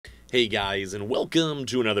Hey guys, and welcome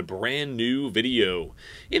to another brand new video.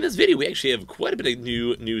 In this video, we actually have quite a bit of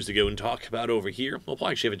new news to go and talk about over here. We'll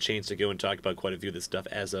probably actually have a chance to go and talk about quite a few of this stuff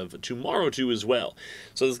as of tomorrow too as well.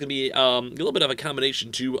 So there's going to be a little bit of a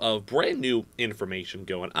combination too of brand new information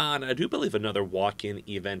going on. I do believe another walk-in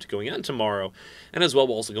event going on tomorrow. And as well,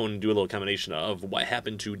 we'll also go and do a little combination of what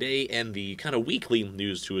happened today and the kind of weekly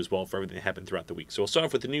news too as well for everything that happened throughout the week. So we'll start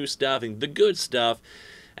off with the new stuff and the good stuff.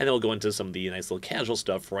 And then we'll go into some of the nice little casual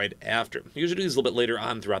stuff right after. I usually do these a little bit later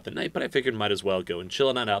on throughout the night, but I figured might as well go and chill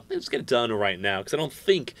it on out and just get it done right now, because I don't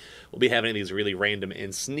think we'll be having any of these really random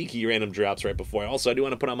and sneaky random drops right before. Also, I do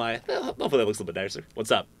want to put on my, hopefully that looks a little bit nicer. What's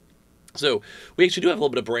up? So, we actually do have a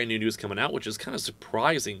little bit of brand new news coming out, which is kind of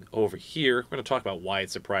surprising over here. We're going to talk about why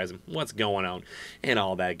it's surprising, what's going on, and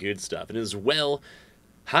all that good stuff. And as well,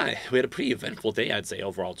 we had a pretty eventful day, I'd say,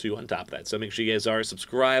 overall, too, on top of that. So make sure you guys are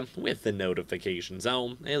subscribed with the notifications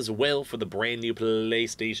on. As well, for the brand new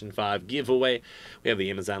PlayStation 5 giveaway, we have the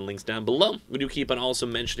Amazon links down below. We do keep on also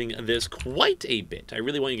mentioning this quite a bit. I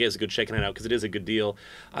really want you guys to go checking it out, because it is a good deal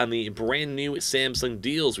on the brand new Samsung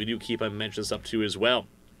deals. We do keep on mentioning this up, too, as well.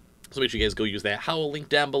 So make sure you guys go use that Howl link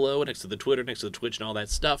down below, next to the Twitter, next to the Twitch, and all that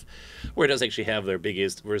stuff, where it does actually have their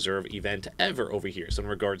biggest reserve event ever over here. So in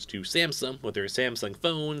regards to Samsung, with their Samsung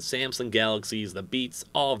phones, Samsung Galaxies, the Beats,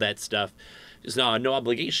 all of that stuff, just no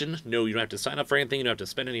obligation. No, you don't have to sign up for anything. You don't have to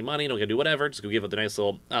spend any money. You don't got to do whatever. Just go give out the nice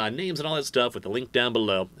little names and all that stuff with the link down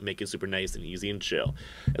below and make it super nice and easy and chill.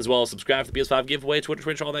 As well as subscribe to the PS5 giveaway, Twitter,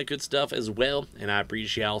 Twitch, all that good stuff as well. And I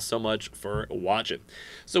appreciate y'all so much for watching.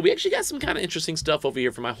 So we actually got some kind of interesting stuff over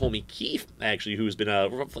here from my homie Keith, actually, who's been,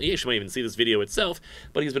 you actually might even see this video itself,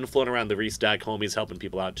 but he's been floating around the restock homies, helping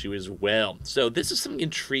people out too as well. So this is some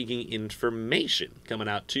intriguing information coming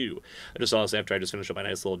out too. I just saw this after I just finished up my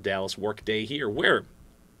nice little Dallas work day here, where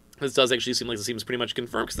this does actually seem like it seems pretty much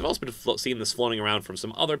confirmed, because I've also been seeing this floating around from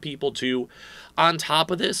some other people too on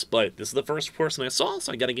top of this, but this is the first person I saw,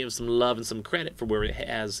 so I gotta give some love and some credit for where it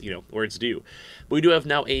has, where it's due. But we do have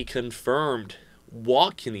now a confirmed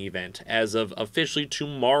walk-in event as of officially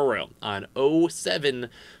tomorrow on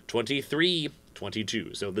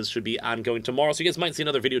 07/23/22. So this should be ongoing tomorrow. So you guys might see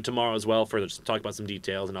another video tomorrow as well for just talk about some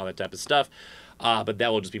details and all that type of stuff. But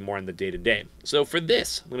that will just be more in the day-to-day. So for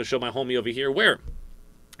this, I'm going to show my homie over here where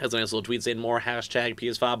has a nice little tweet saying more hashtag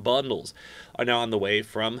PS5 bundles are now on the way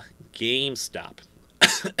from GameStop.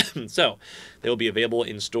 So, they will be available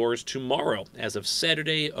in stores tomorrow as of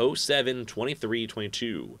Saturday,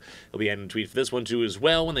 07/23/22. They'll be adding a tweet for this one too as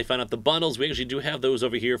well. When they find out the bundles, we actually do have those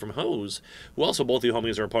over here from Hose, who also both of you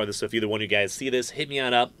homies are a part of this. So if either one of you guys see this, hit me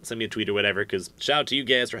on up, send me a tweet or whatever, because shout out to you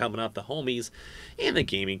guys for helping out the homies and the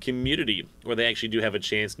gaming community, where they actually do have a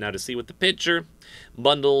chance now to see what the picture.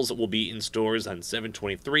 Bundles will be in stores on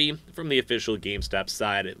 7/23 from the official GameStop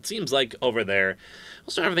side. It seems like over there,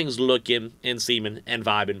 so everything's looking and seeming and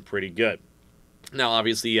vibing pretty good. Now,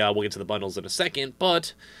 obviously, we'll get to the bundles in a second,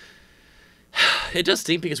 but it does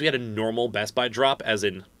seem, because we had a normal Best Buy drop, as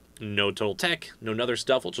in no total tech, no other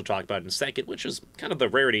stuff, which we'll talk about in a second, which is kind of the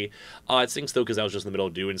rarity. It stinks, though, because I was just in the middle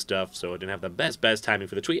of doing stuff, so I didn't have the best timing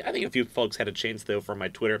for the tweet. I think a few folks had a chance, though, from my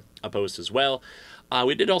Twitter post as well.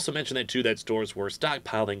 We did also mention that, too, that stores were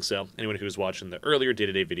stockpiling, so anyone who was watching the earlier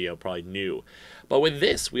day-to-day video probably knew. But with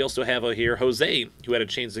this, we also have here Jose, who had a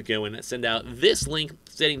chance to go and send out this link,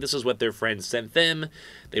 stating this is what their friends sent them.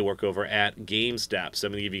 They work over at GameStop. So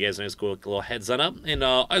I'm going to give you guys a nice little heads on up. And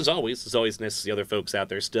as always, it's always nice to see other folks out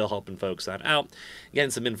there still helping folks out,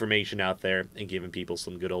 getting some information out there, and giving people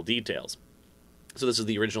some good old details. So this is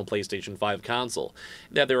the original PlayStation 5 console.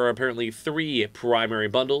 Now, there are apparently 3 primary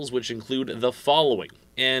bundles, which include the following.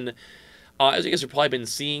 And as you guys have probably been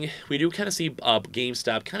seeing, we do kind of see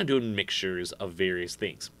GameStop kind of doing mixtures of various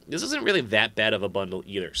things. This isn't really that bad of a bundle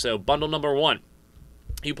either. So bundle number 1,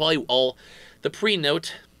 you probably the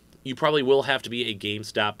pre-note, you probably will have to be a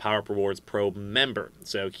GameStop PowerUp Rewards Pro member.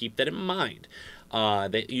 So keep that in mind.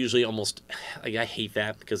 They usually almost, I hate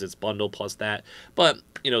that because it's bundle plus that, but,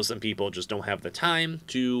 some people just don't have the time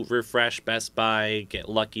to refresh Best Buy, get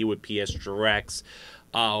lucky with PS Directs,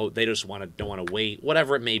 they just don't want to wait,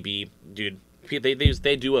 whatever it may be, dude,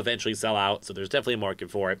 they do eventually sell out, so there's definitely a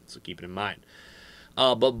market for it, so keep it in mind.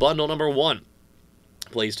 But bundle number 1,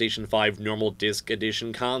 PlayStation 5 Normal Disc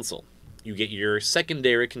Edition console. You get your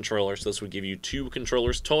secondary controller, so this would give you 2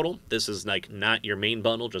 controllers total. This is like not your main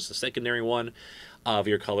bundle, just a secondary one of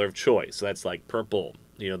your color of choice. So that's like purple,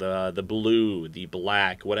 the blue, the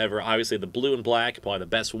black, whatever. Obviously, the blue and black, probably the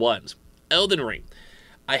best ones. Elden Ring.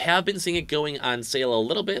 I have been seeing it going on sale a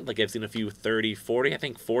little bit. Like I've seen a few 30, 40, I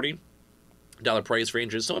think $40 price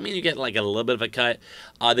ranges. So, I mean, you get like a little bit of a cut.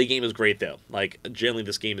 The game is great, though. Like, generally,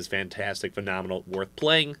 this game is fantastic, phenomenal, worth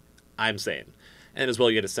playing. I'm saying. And as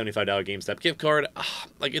well, you get a $75 GameStop gift card.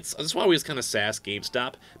 Like, that's why I always kind of sass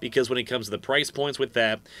GameStop, because when it comes to the price points with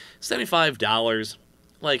that, $75,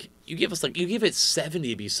 like, you give it 70,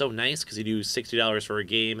 it'd be so nice, because you do $60 for a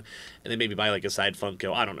game, and then maybe buy, like, a side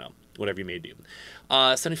Funko, I don't know, whatever you may do.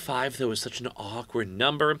 75, though, is such an awkward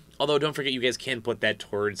number, although don't forget, you guys can put that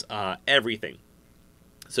towards everything.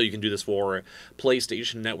 So you can do this for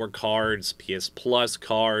PlayStation Network cards, PS Plus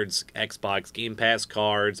cards, Xbox Game Pass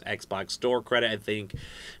cards, Xbox Store credit, I think,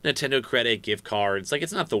 Nintendo credit, gift cards. Like,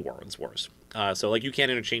 it's not the world's worst. So, like, you can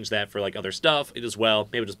interchange that for, like, other stuff as well.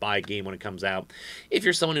 Maybe just buy a game when it comes out. If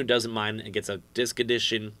you're someone who doesn't mind and gets a disc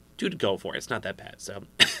edition, dude, go for it. It's not that bad. So,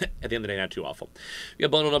 at the end of the day, not too awful. We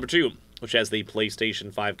have bundle number 2, which has the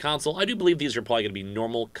PlayStation 5 console. I do believe these are probably going to be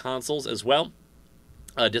normal consoles as well.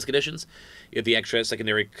 Disc editions. You get the extra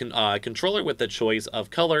secondary controller with the choice of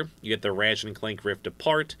color. You get the Ratchet & Clank Rift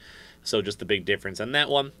Apart. So just the big difference on that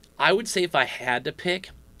one. I would say if I had to pick,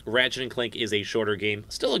 Ratchet & Clank is a shorter game.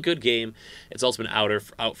 Still a good game. It's also been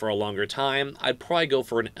out for a longer time. I'd probably go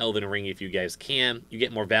for an Elden Ring if you guys can. You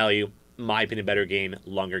get more value. In my opinion, better game,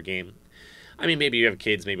 longer game. I mean, maybe you have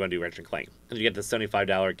kids, maybe you want to do Ratchet & Clank. And you get the $75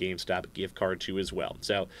 GameStop gift card too as well.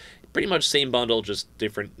 So pretty much same bundle, just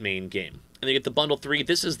different main game. And then you get the bundle 3.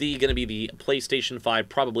 This is going to be the PlayStation 5,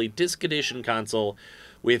 probably disc edition console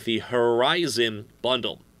with the Horizon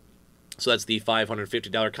bundle. So that's the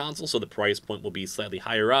 $550 console, so the price point will be slightly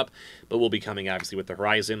higher up, but will be coming obviously with the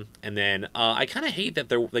Horizon. And then I kind of hate that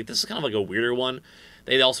they're like, this is kind of like a weirder one.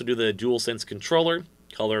 They also do the DualSense controller,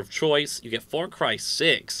 color of choice. You get Far Cry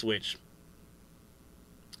 6, which,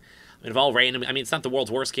 of all random, I mean, it's not the world's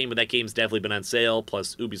worst game, but that game's definitely been on sale,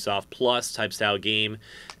 plus Ubisoft Plus type style game,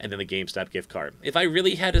 and then the GameStop gift card. If I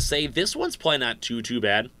really had to say, this one's probably not too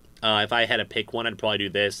bad. If I had to pick one, I'd probably do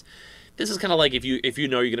this. This is kind of like if you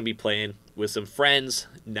know you're going to be playing with some friends,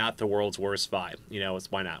 not the world's worst vibe. You know,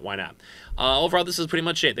 it's why not? Why not? Overall, this is pretty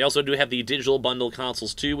much it. They also do have the digital bundle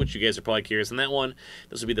consoles too, which you guys are probably curious on that one.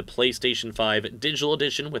 This would be the PlayStation 5 Digital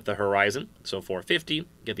Edition with the Horizon, so $450.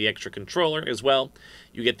 Get the extra controller as well.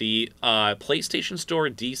 You get the PlayStation Store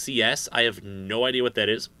DCS. I have no idea what that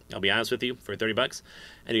is. I'll be honest with you, for $30.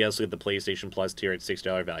 And you also get the PlayStation Plus tier at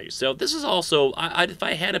 $6 value. So this is also, if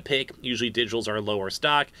I had to pick, usually digitals are lower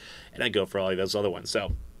stock, and I'd go for all of those other ones.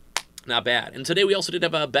 So not bad. And today we also did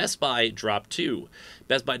have a Best Buy drop too.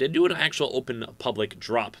 Best Buy did do an actual open public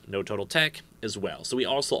drop, no total tech as well. So we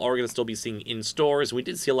also are going to still be seeing in stores. We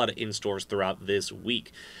did see a lot of in stores throughout this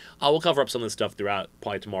week. We'll cover up some of this stuff throughout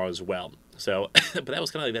probably tomorrow as well. So, but that was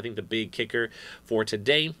kind of like, I think, the big kicker for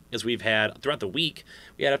today, as we've had throughout the week.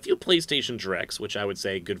 We had a few PlayStation Directs, which I would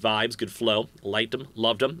say good vibes, good flow, liked them,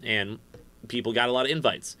 loved them, and people got a lot of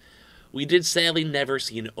invites. We did sadly never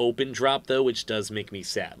see an open drop, though, which does make me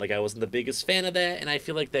sad. Like, I wasn't the biggest fan of that, and I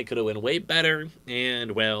feel like that could have went way better.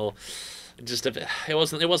 And, well, just it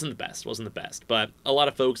wasn't the best. It wasn't the best. But a lot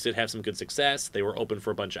of folks did have some good success. They were open for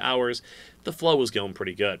a bunch of hours. The flow was going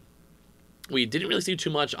pretty good. We didn't really see too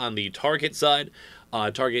much on the Target side.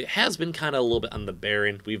 Target has been kind of a little bit on the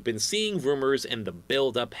barren. We've been seeing rumors and the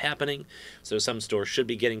build-up happening, so some stores should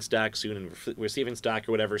be getting stock soon and receiving stock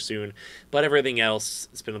or whatever soon, but everything else,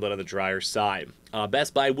 it's been a bit on the drier side.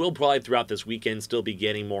 Best Buy will probably throughout this weekend still be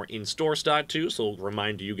getting more in-store stock too, so we'll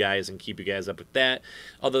remind you guys and keep you guys up with that.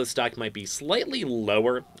 Although the stock might be slightly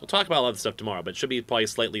lower. We'll talk about a lot of stuff tomorrow, but it should be probably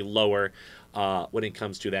slightly lower when it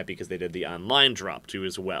comes to that because they did the online drop too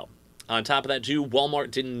as well. On top of that, too,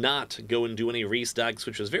 Walmart did not go and do any restocks,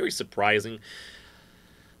 which was very surprising.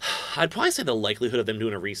 I'd probably say the likelihood of them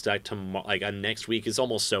doing a restock on next week is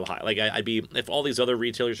almost so high. Like, I'd be, if all these other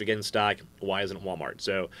retailers are getting stock, why isn't Walmart?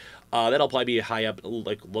 So that'll probably be a high up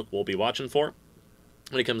look we'll be watching for.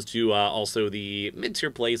 When it comes to also the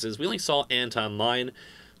mid-tier places, we only saw Ant Online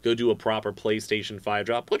go do a proper PlayStation 5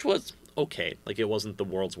 drop, which was okay. Like, it wasn't the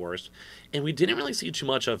world's worst. And we didn't really see too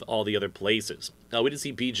much of all the other places. We did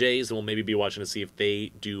see BJ's, and we'll maybe be watching to see if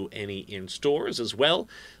they do any in stores as well.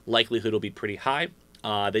 Likelihood will be pretty high.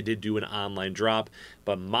 They did do an online drop,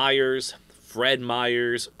 but Myers, Fred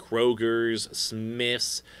Meyer's, Kroger's,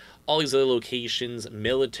 Smith's, all these other locations,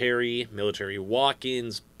 military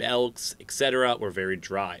walk-ins, Belks, etc. were very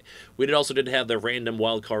dry. We also did have the random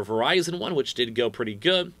wildcard Verizon one, which did go pretty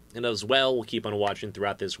good. And as well, we'll keep on watching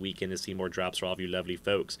throughout this weekend to see more drops for all of you lovely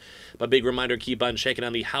folks. But big reminder, keep on checking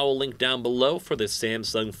on the Howl link down below for the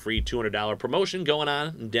Samsung free $200 promotion going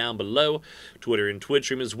on down below. Twitter and Twitch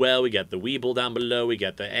stream as well. We got the Weeble down below. We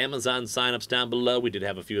got the Amazon signups down below. We did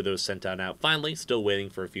have a few of those sent on out finally. Still waiting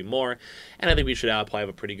for a few more. And I think we should probably have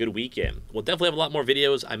a pretty good weekend. We'll definitely have a lot more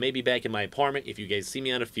videos. I may be back in my apartment if you guys see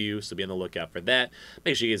me on a few, so be on the lookout for that.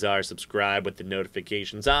 Make sure you guys are subscribed with the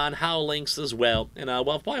notifications on. Howl links as well. And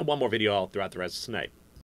we'll have probably one more video all throughout the rest of tonight.